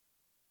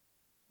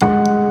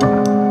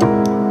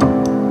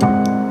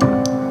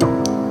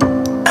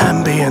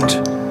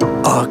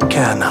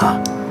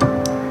Arcana.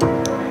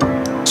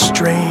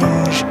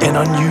 Strange and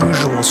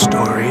unusual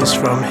stories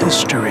from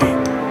history,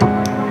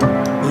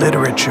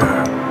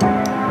 literature,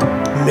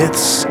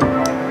 myths,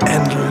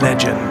 and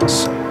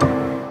legends.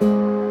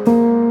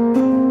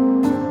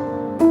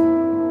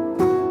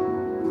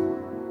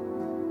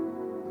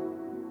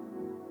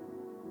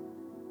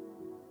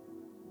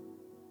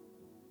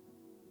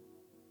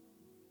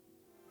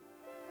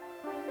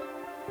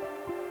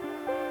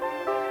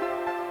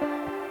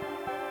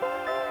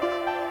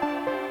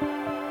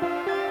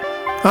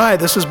 Hi,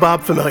 this is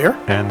Bob Familiar.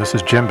 And this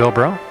is Jim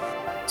Billbrough.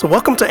 So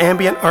welcome to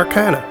Ambient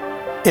Arcana.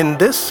 In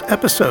this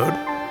episode,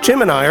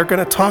 Jim and I are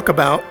going to talk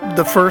about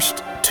the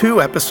first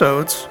two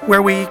episodes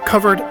where we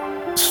covered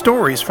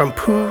stories from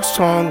Pu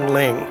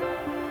Songling,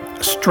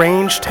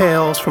 strange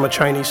tales from a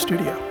Chinese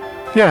studio.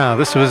 Yeah,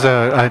 this was,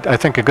 I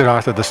think, a good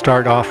author to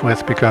start off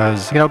with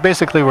because,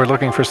 basically we're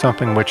looking for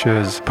something which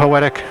is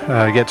poetic,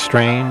 yet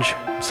strange,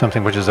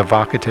 something which is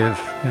evocative,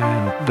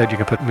 and that you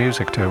can put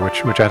music to,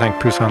 which I think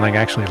Pu Songling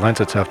actually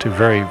lends itself to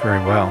very, very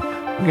well.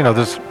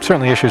 There's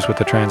certainly issues with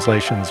the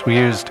translations. We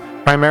used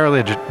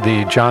primarily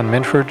the John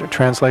Minford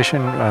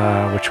translation,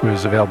 which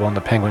was available in the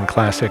Penguin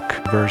Classic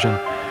version.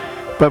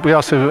 But we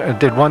also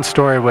did one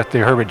story with the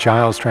Herbert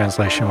Giles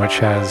translation, which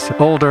has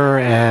older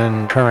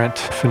and current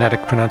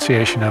phonetic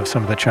pronunciation of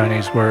some of the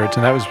Chinese words.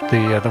 And that was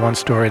the one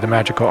story, The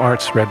Magical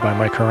Arts, read by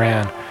Mike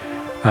Horan.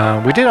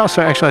 We did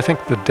also, actually, I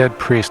think The Dead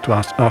Priest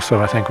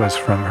also, I think, was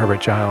from Herbert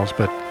Giles,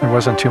 but there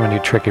wasn't too many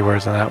tricky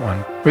words in that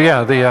one. But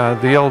yeah,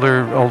 the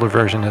older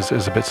version is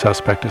a bit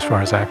suspect as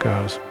far as that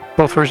goes.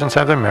 Both versions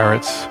have their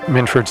merits.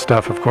 Minford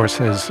stuff, of course,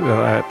 is,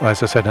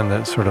 as I said in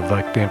the sort of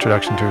like the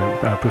introduction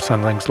to Pu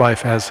Songling's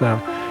life, has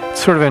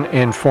sort of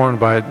informed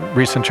by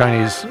recent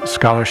Chinese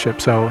scholarship.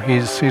 So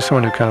he's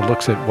someone who kind of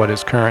looks at what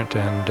is current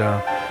and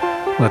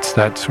lets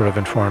that sort of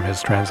inform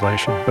his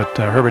translation. But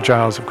Herbert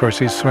Giles, of course,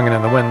 he's swinging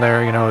in the wind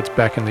there. It's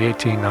back in the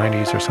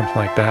 1890s or something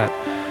like that.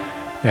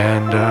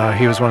 And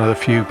he was one of the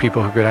few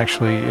people who could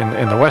actually,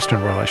 in the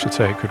Western world, I should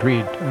say, could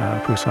read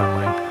Pu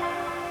Songling.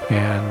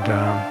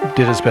 And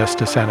did his best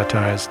to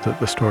sanitize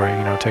the story,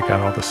 take out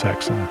all the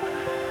sex and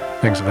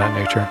things of that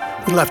nature.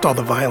 He left all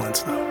the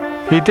violence, though.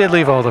 He did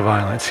leave all the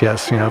violence,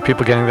 yes.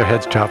 People getting their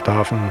heads chopped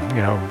off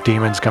and,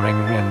 demons coming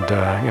and,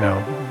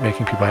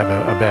 making people have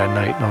a bad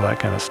night and all that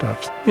kind of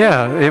stuff.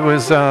 Yeah, it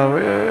was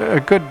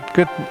a good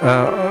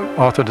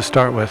author to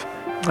start with.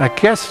 I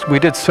guess we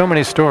did so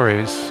many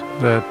stories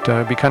that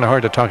it'd be kind of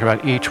hard to talk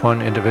about each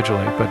one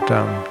individually,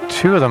 but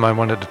two of them I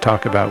wanted to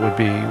talk about would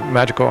be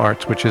Magical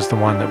Arts, which is the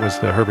one that was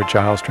the Herbert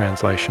Giles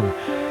translation,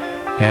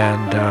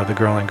 and The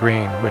Girl in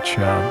Green, which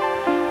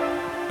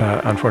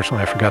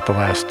unfortunately I forgot the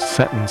last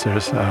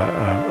sentences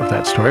of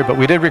that story, but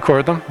we did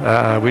record them.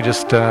 We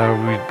just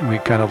we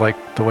kind of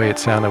liked the way it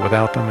sounded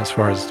without them as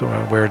far as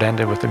where it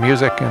ended with the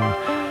music,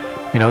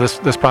 and this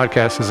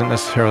podcast isn't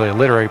necessarily a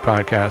literary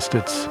podcast.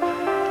 It's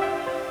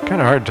kind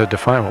of hard to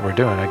define what we're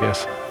doing, I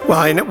guess.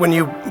 Well, when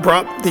you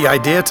brought the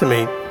idea to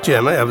me,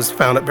 Jim, I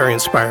found it very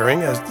inspiring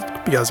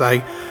because I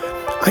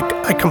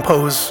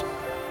compose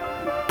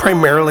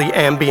primarily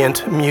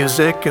ambient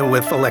music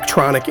with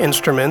electronic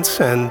instruments,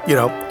 and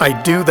I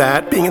do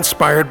that being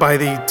inspired by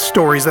the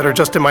stories that are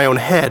just in my own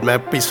head. It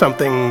might be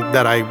something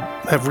that I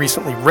have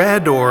recently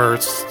read or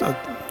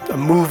a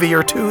movie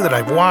or two that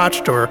I've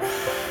watched,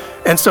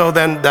 and so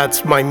then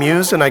that's my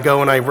muse, and I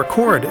go and I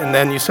record. And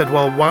then you said,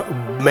 well,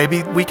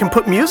 maybe we can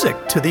put music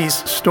to these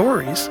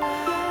stories.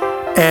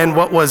 And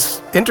what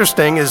was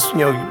interesting is,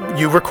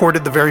 you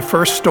recorded the very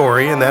first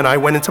story, and then I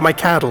went into my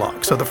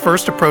catalog. So the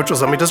first approach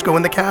was, let me just go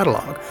in the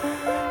catalog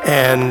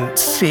and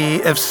see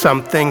if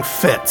something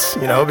fits,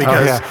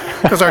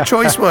 because our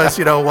choice was,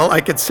 well, I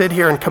could sit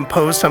here and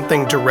compose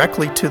something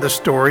directly to the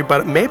story,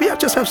 but maybe I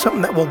just have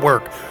something that will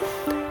work.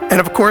 And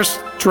of course,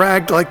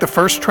 dragged like the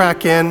first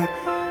track in,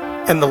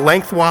 and the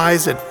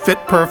lengthwise, it fit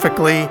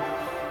perfectly,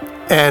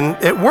 and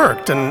it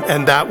worked,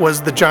 and that was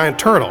the giant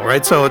turtle,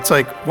 right? So it's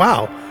like,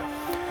 wow,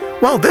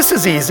 well, this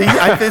is easy.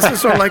 This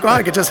is sort of like,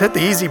 I could just hit the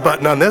easy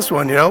button on this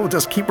one,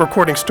 just keep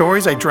recording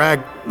stories. I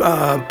drag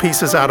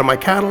pieces out of my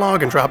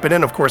catalog and drop it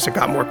in. Of course, it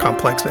got more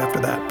complex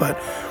after that. But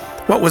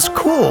what was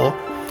cool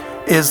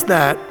is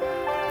that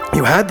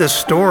you had this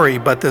story,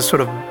 but this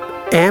sort of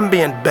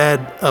ambient bed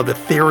of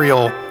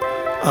ethereal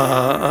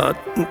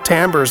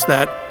timbres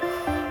that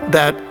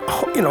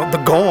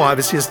the goal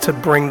obviously is to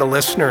bring the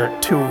listener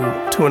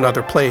to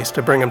another place,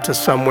 to bring them to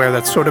somewhere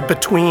that's sort of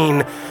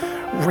between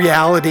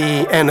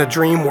reality and a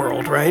dream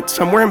world, right?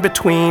 Somewhere in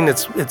between.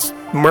 It's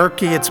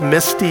murky, it's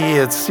misty,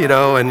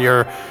 and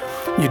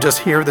you just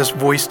hear this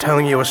voice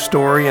telling you a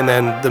story, and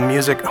then the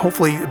music,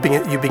 hopefully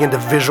you begin to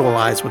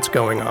visualize what's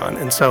going on.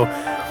 And so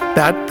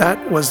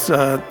that was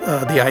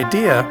the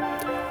idea.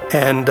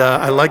 And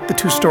I like the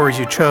two stories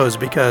you chose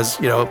because,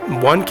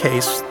 in one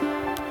case,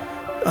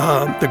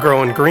 The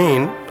Girl in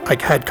Green, I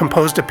had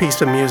composed a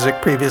piece of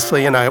music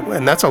previously, and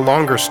that's a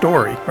longer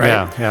story, right?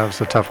 Yeah, it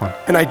was a tough one.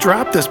 And I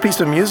dropped this piece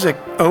of music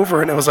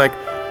over, and it was like,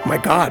 my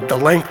God, the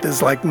length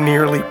is like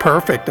nearly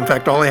perfect. In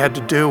fact, all I had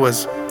to do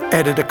was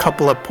edit a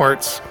couple of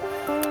parts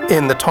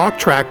in the talk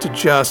track to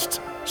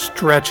just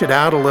stretch it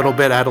out a little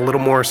bit, add a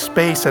little more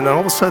space, and then all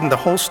of a sudden the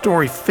whole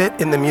story fit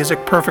in the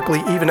music perfectly,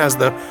 even as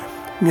the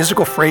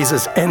musical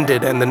phrases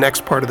ended and the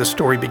next part of the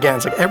story began.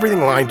 It's like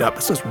everything lined up.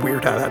 It's just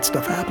weird how that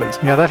stuff happens.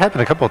 Yeah, that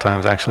happened a couple of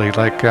times actually.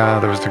 Like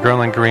there was The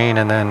Girl in Green,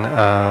 and then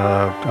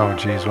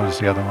what was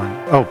the other one?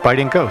 Oh,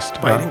 Biting Ghost.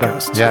 Biting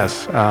Ghost.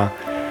 Yes,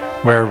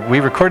 where we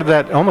recorded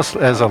that almost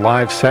as a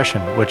live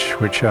session, which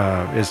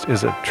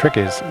is a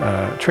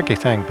tricky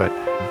thing. But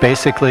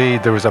basically,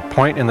 there was a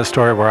point in the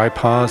story where I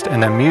paused,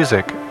 and the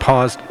music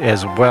paused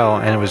as well,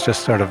 and it was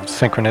just sort of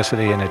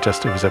synchronicity, and it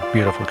was a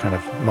beautiful kind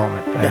of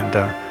moment. And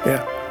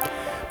yeah.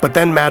 But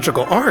then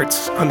Magical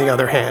Arts, on the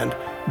other hand,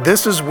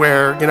 this is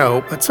where,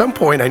 at some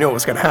point I knew it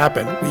was going to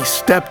happen. We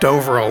stepped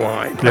over a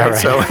line. Yeah, right?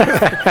 So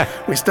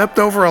we stepped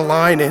over a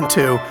line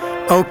into,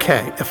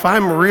 okay, if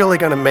I'm really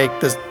going to make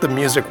the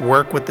music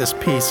work with this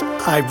piece,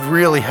 I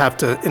really have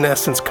to, in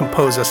essence,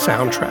 compose a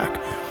soundtrack.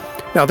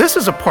 Now, this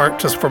is a part,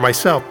 just for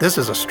myself, this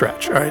is a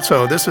stretch, all right?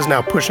 So this is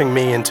now pushing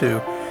me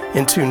into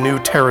new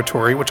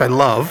territory, which I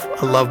love.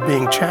 I love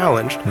being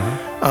challenged.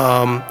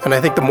 Mm-hmm. And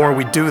I think the more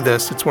we do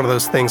this, it's one of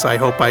those things I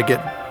hope I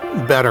get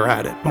better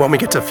at it. When we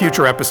get to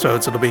future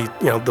episodes, it'll be,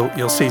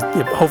 you'll see,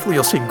 hopefully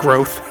you'll see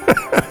growth.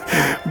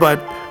 But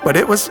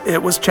it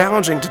was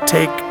challenging to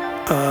take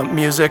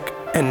music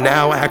and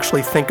now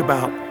actually think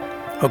about,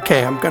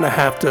 okay, I'm going to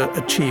have to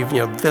achieve,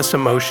 this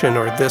emotion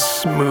or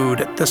this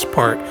mood at this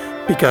part,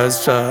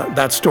 because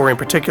that story in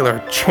particular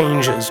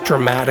changes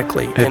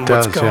dramatically in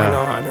what's going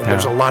on, and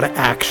there's a lot of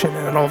action,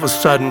 and all of a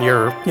sudden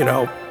you're,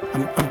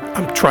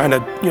 I'm trying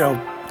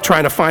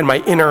to find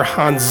my inner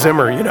Hans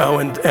Zimmer,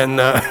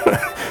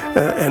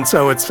 and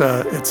so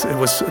it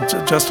was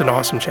just an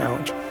awesome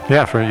challenge.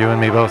 Yeah, for you and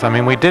me both. I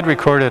mean, we did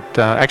record it.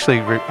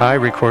 I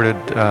recorded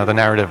the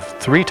narrative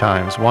 3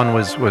 times. One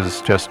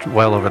was just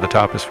well over the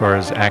top as far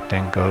as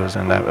acting goes,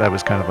 and that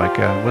was kind of like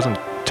wasn't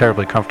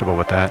terribly comfortable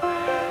with that.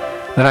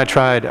 Then I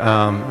tried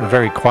a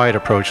very quiet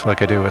approach,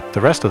 like I do with the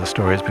rest of the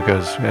stories,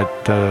 because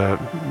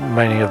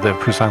many of the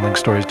Pu Songling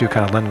stories do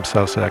kind of lend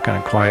themselves to that kind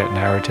of quiet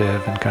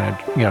narrative and kind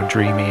of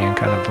dreamy and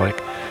kind of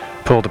like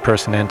pull the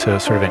person into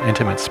sort of an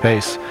intimate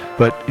space.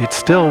 But it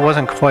still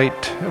wasn't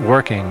quite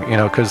working,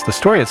 because the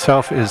story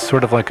itself is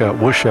sort of like a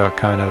wuxia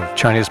kind of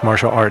Chinese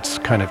martial arts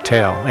kind of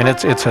tale, and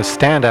it's a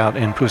standout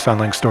in Pu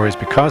Songling stories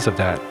because of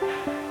that.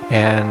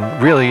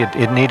 And really,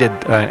 it needed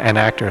an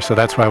actor, so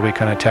that's why we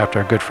kind of tapped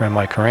our good friend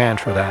Mike Horan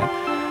for that.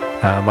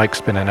 Mike's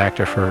been an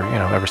actor for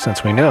ever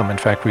since we knew him. In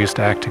fact, we used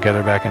to act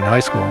together back in high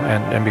school,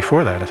 and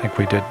before that, I think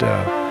we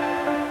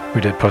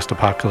did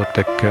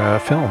post-apocalyptic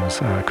films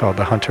called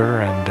The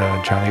Hunter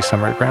and Johnny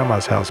Summer at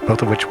Grandma's House,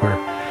 both of which were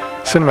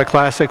cinema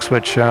classics,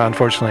 which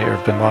unfortunately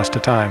have been lost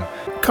to time.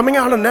 Coming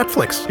out on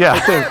Netflix, yeah. I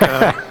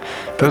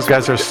think. Those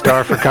guys are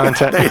starved for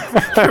content.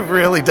 They're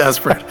really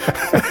desperate.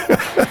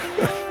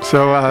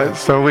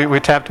 So we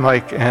tapped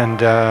Mike,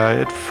 and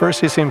at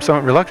first he seemed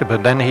somewhat reluctant,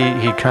 but then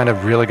he kind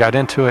of really got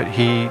into it.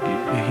 He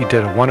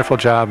did a wonderful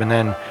job, and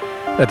then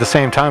at the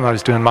same time I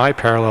was doing my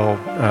parallel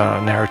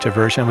narrative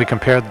version. We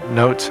compared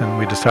notes, and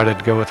we decided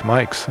to go with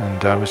Mike's,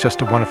 and it was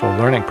just a wonderful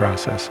learning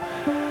process.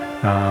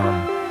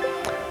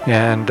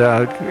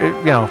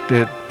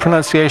 The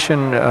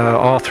pronunciation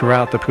all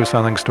throughout the Pu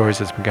Songling stories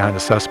has been kind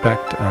of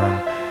suspect.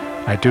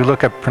 I do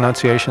look up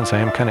pronunciations. I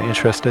am kind of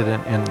interested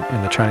in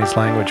the Chinese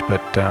language,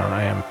 but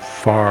I am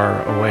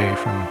far away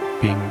from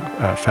being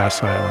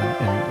facile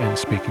in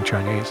speaking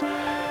Chinese,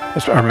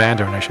 or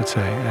Mandarin, I should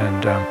say.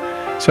 And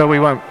so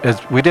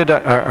we did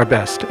our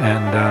best.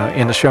 And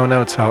in the show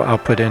notes, I'll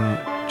put in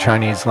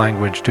Chinese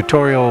language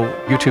tutorial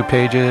YouTube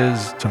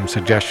pages, some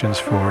suggestions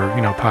for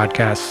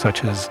podcasts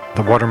such as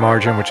The Water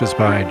Margin, which is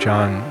by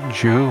John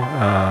Zhu,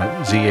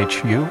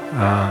 ZHU,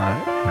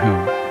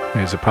 who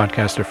is a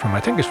podcaster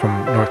he's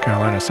from North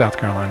Carolina, South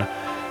Carolina.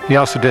 He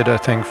also did a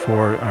thing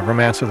for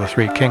Romance of the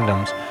Three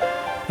Kingdoms,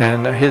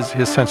 and his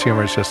sense of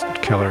humor is just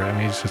killer. I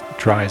mean, he's just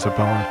dry as a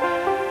bone.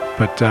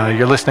 But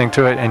you're listening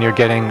to it, and you're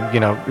getting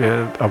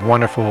a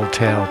wonderful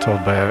tale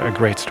told by a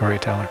great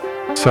storyteller.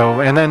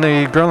 So, and then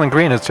The Girl in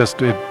Green it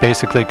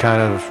basically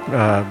kind of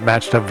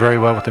matched up very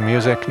well with the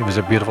music. It was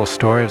a beautiful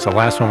story. It was the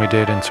last one we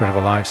did in sort of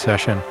a live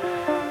session.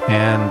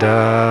 And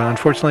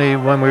unfortunately,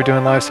 when we were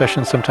doing live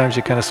sessions, sometimes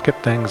you kind of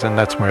skip things, and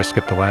that's where I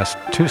skipped the last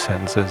 2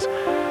 sentences,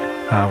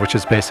 which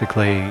is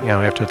basically,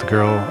 after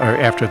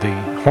the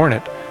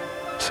hornet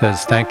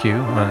says thank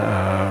you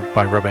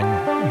by rubbing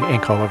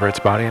ink all over its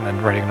body and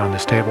then writing it on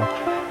this table,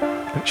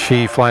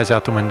 she flies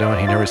out the window and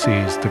he never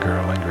sees the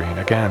girl in green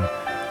again.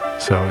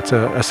 So it's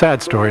a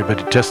sad story,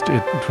 but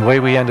the way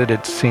we ended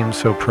it seems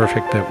so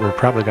perfect that we're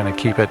probably going to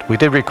keep it. We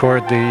did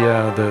record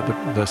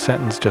the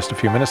sentence just a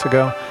few minutes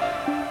ago,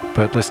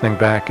 but listening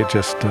back,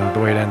 the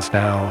way it ends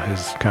now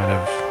is kind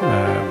of,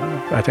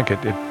 I think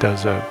it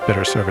does a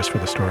better service for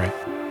the story.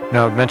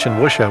 Now, I mentioned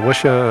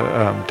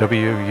wuxia,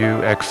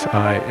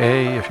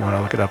 W-U-X-I-A, if you want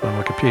to look it up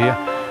on Wikipedia,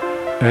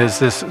 is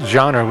this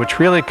genre which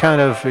really kind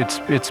of,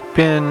 it's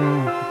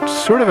been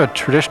sort of a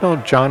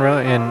traditional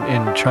genre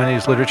in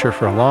Chinese literature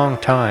for a long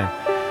time,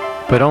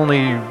 but only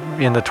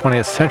in the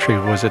 20th century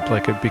was it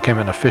like it became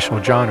an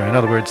official genre. In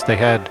other words, they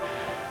had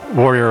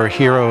warrior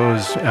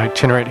heroes,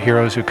 itinerant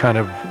heroes who kind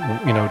of,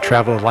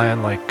 travel the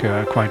land like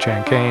Kwai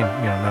Chang Caine,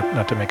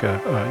 not to make a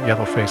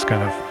yellow face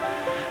kind of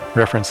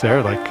reference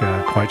there like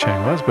Kwai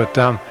Chang was, but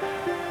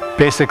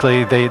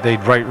basically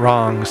they'd right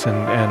wrongs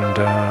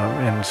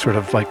and sort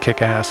of like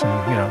kick ass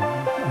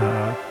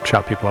and,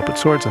 chop people up with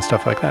swords and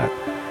stuff like that.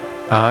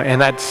 And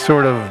that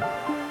sort of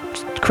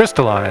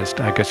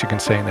crystallized, I guess you can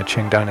say, in the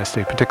Qing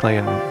dynasty, particularly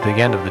in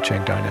the end of the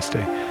Qing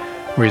dynasty,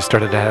 where you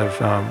started to have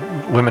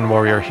women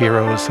warrior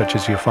heroes, such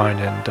as you find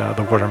in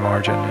The Water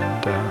Margin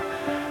and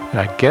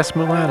I guess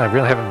Mulan. I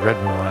really haven't read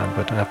Mulan,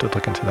 but I have to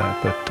look into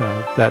that. But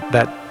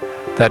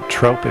that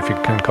trope, if you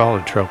can call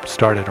it a trope,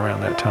 started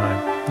around that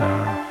time.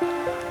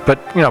 But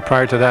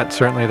prior to that,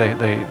 certainly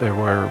there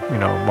were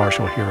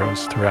martial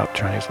heroes throughout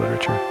Chinese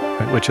literature,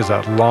 right, which is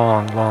a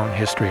long, long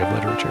history of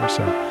literature.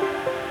 So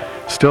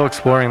still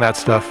exploring that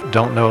stuff.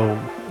 Don't know,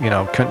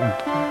 couldn't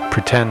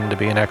pretend to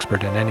be an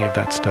expert in any of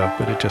that stuff,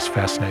 but it just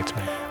fascinates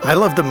me. I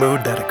love the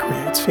mood that it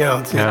creates.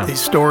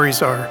 These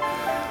stories are,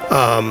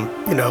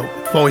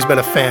 I've always been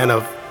a fan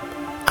of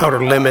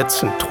Outer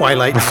Limits and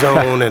Twilight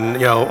Zone, and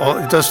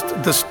just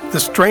the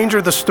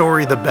stranger the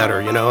story, the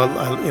better.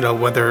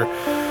 Whether,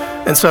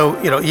 and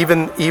so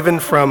even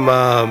from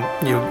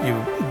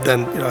you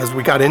then as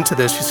we got into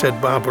this, you said,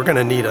 Bob, we're going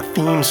to need a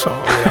theme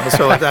song.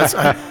 So that's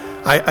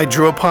I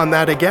drew upon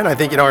that again. I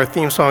think our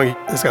theme song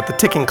has got the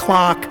ticking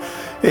clock.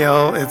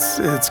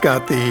 It's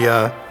got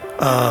the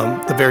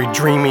very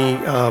dreamy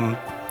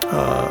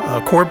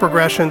chord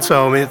progression.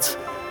 So it's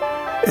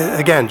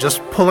again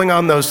just pulling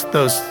on those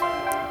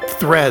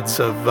threads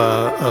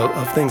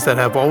of things that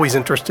have always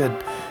interested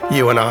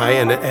you and I,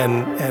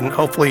 and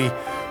hopefully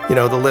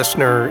the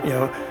listener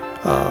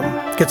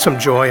get some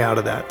joy out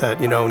of that. That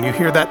when you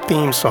hear that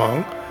theme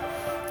song,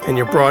 and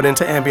you're brought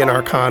into Ambient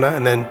Arcana,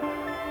 and then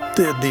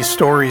these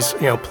stories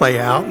play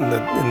out. And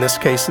in this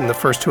case, in the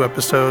first 2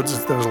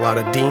 episodes, there's a lot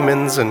of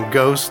demons and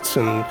ghosts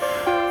and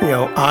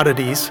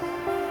oddities,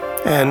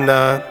 and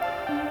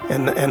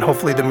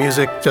hopefully the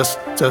music just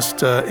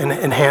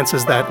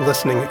enhances that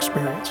listening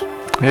experience.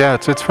 Yeah,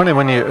 it's funny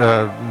when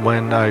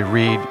I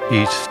read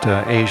East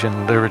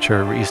Asian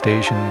literature, East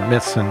Asian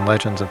myths and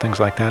legends and things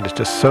like that. It's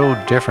just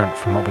so different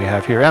from what we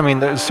have here. I mean,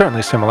 there's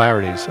certainly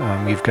similarities.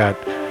 You've got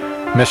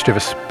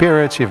mischievous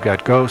spirits, you've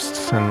got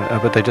ghosts,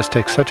 but they just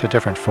take such a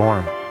different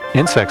form.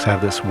 Insects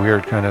have this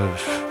weird kind of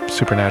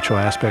supernatural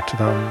aspect to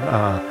them.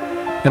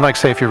 And like,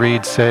 say, if you read,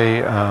 what's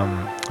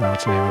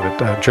the name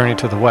of it? Journey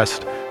to the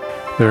West.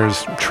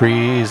 There's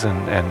trees and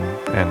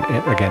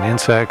again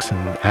insects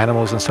and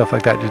animals and stuff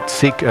like that. You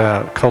seek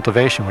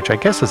cultivation, which I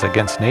guess is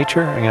against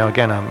nature.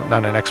 Again, I'm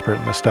not an expert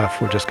in this stuff.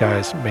 We're just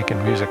guys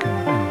making music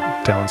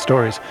and telling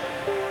stories.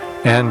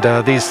 And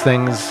these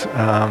things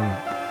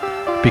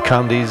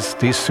become these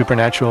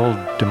supernatural,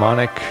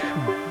 demonic,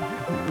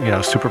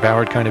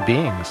 superpowered kind of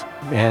beings.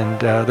 And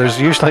there's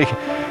usually,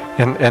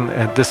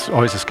 and this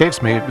always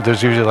escapes me,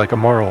 there's usually like a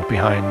moral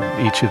behind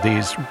each of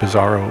these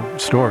bizarro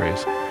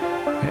stories.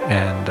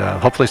 And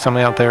hopefully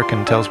somebody out there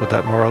can tell us what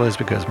that moral is,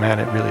 because man,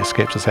 it really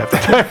escapes us half the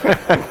time.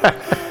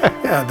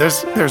 Yeah,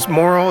 there's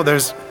moral,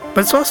 but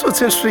it's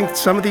interesting.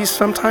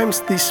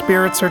 Sometimes these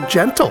spirits are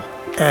gentle,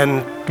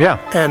 and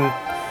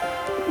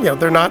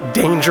they're not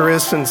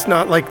dangerous, and it's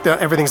not like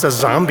everything's a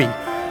zombie,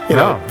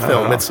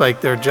 film. It's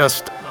like they're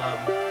just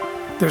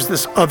there's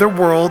this other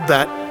world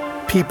that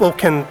people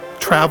can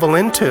travel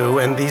into,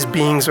 and these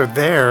beings are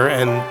there,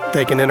 and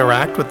they can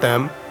interact with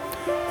them.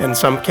 In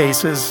some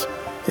cases,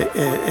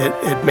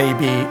 it may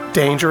be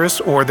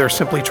dangerous, or they're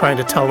simply trying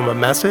to tell them a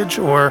message,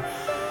 or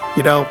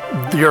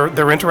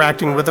they're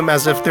interacting with them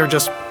as if they're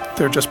just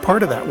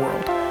part of that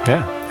world.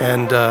 Yeah.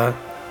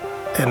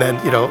 And then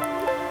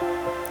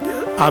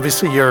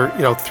obviously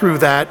you're through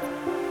that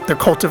they're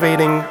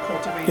cultivating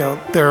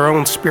their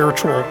own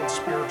spiritual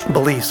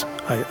beliefs,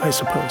 I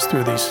suppose,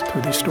 through these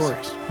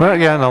stories. Well,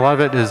 yeah, and a lot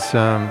of it is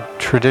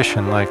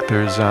tradition. Like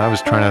there's, I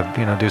was trying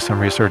to do some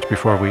research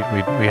before we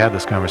had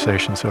this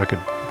conversation, so I could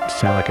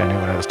sound like I knew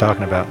what I was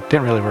talking about.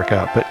 Didn't really work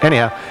out, but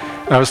anyhow,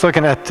 I was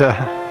looking at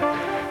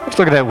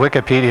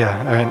Wikipedia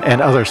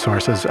and other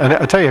sources, and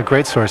I'll tell you, a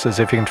great source is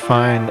if you can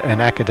find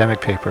an academic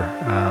paper.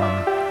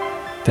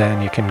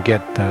 Then you can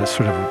get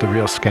sort of the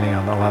real skinny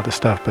on a lot of the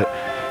stuff. But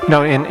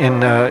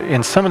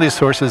in some of these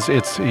sources,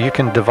 you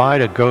can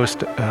divide a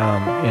ghost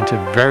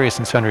into various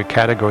and sundry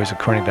categories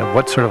according to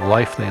what sort of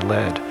life they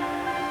led.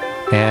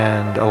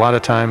 And a lot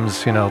of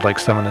times, like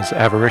someone is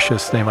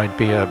avaricious, they might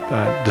be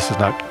this is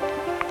not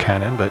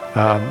canon, but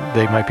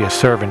they might be a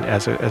servant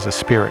as a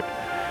spirit.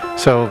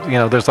 So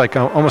there's like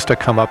almost a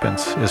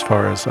comeuppance as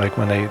far as like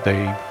when they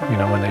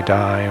when they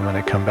die and when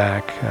they come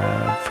back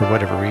for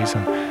whatever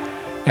reason.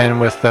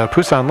 And with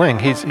Pu Songling,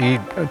 he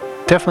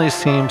definitely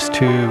seems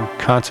to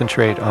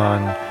concentrate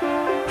on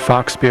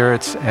fox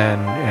spirits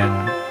and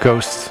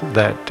ghosts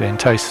that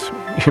entice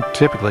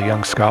typically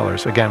young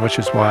scholars. Again, which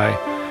is why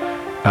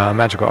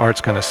magical arts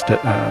kind of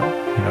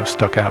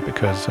stuck out,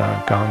 because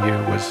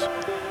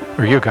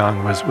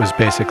Yugong was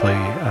basically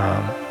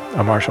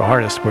a martial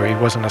artist, where he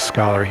wasn't a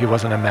scholar, he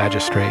wasn't a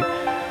magistrate.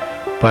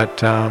 But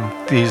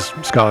these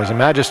scholars and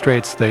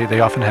magistrates, they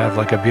often have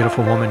like a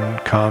beautiful woman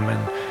come,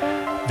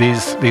 and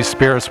these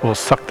spirits will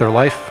suck their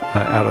life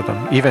out of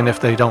them. Even if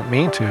they don't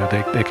mean to,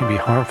 they can be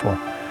harmful.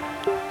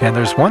 And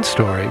there's one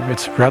story,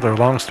 it's a rather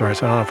long story,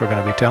 so I don't know if we're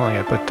going to be telling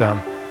it, but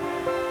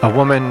a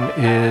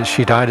woman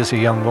she died as a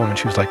young woman.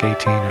 She was like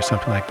 18 or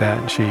something like that,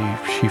 and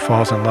she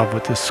falls in love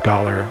with this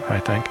scholar, I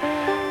think.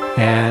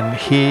 And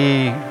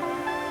he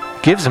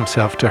gives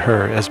himself to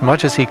her as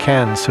much as he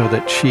can so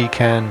that she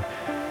can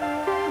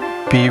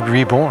be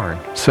reborn.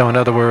 So in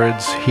other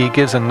words, he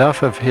gives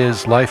enough of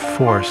his life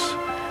force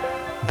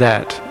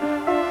that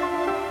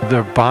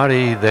the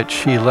body that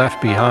she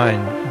left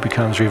behind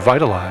becomes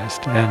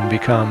revitalized and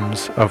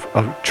becomes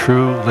a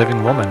true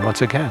living woman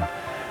once again.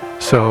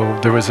 So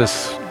there was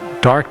this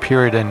dark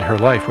period in her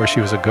life where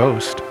she was a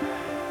ghost,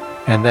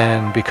 and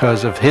then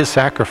because of his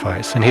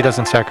sacrifice, and he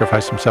doesn't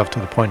sacrifice himself to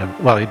the point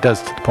of, well, he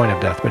does to the point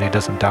of death, but he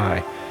doesn't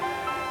die,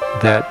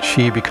 that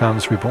she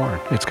becomes reborn.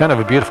 It's kind of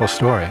a beautiful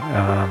story.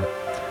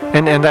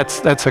 And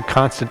that's a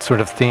constant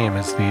sort of theme,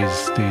 is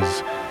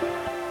these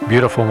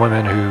beautiful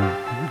women who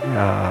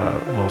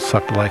will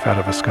suck the life out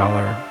of a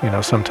scholar,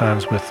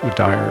 sometimes with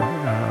dire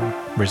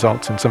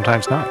results, and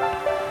sometimes not.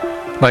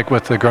 Like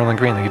with the girl in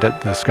green,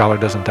 the scholar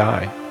doesn't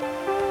die.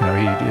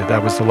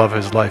 That was the love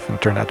of his life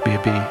and turned out to be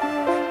a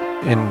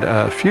bee. In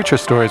future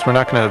stories,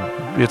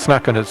 it's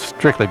not going to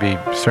strictly be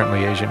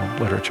certainly Asian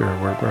literature.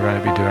 We're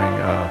going to be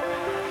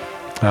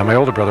doing. My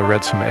older brother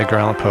read some Edgar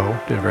Allan Poe,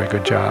 did a very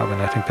good job,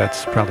 and I think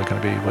that's probably going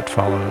to be what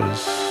follows.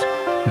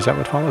 Is that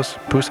what follows?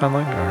 Pu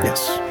Songling?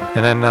 Yes.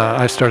 And then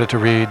I started to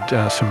read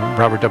some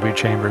Robert W.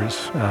 Chambers,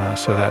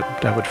 so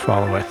that would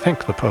follow, I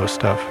think, the Poe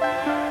stuff.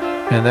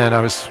 And then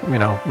I was,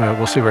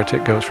 we'll see where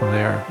it goes from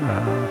there.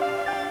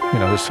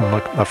 There's some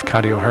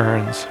Lafcadio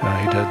Hearns.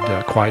 He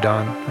did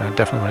Qui-Gon.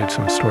 Definitely read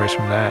some stories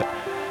from that.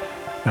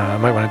 I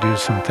might want to do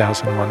some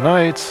 1001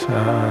 Nights.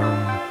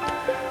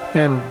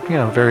 And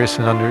various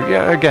and under.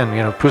 Yeah, again,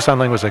 Pu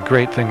Songling was a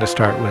great thing to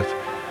start with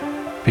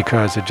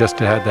because it just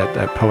had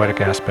that poetic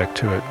aspect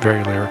to it,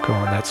 very lyrical,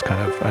 and that's kind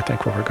of, I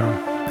think, where we're going.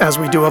 As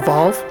we do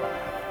evolve,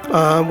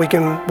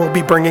 we'll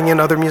be bringing in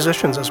other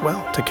musicians as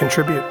well to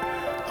contribute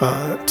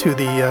to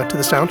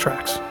the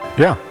soundtracks.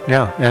 Yeah,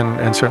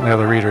 and certainly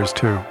other readers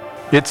too.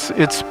 It's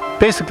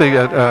basically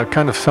a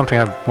kind of something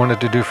I've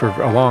wanted to do for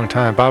a long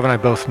time. Bob and I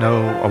both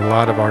know a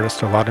lot of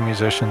artists, a lot of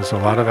musicians, a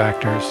lot of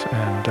actors,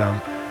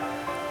 and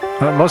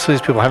most of these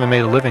people haven't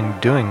made a living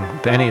doing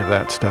any of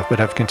that stuff, but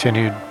have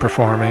continued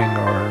performing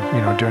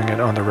or doing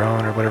it on their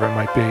own or whatever it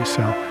might be.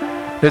 So,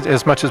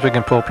 as much as we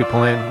can pull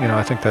people in,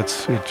 I think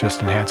it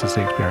just enhances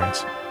the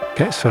experience.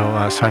 Okay,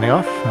 so signing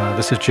off.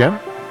 This is Jim,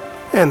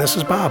 and this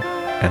is Bob,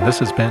 and this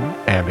has been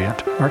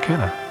Ambient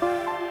Arcana.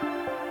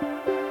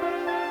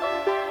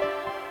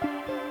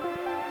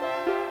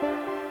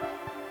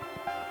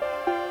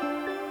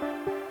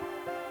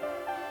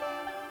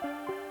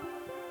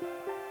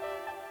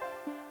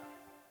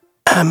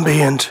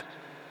 Ambient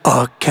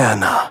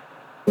Arcana.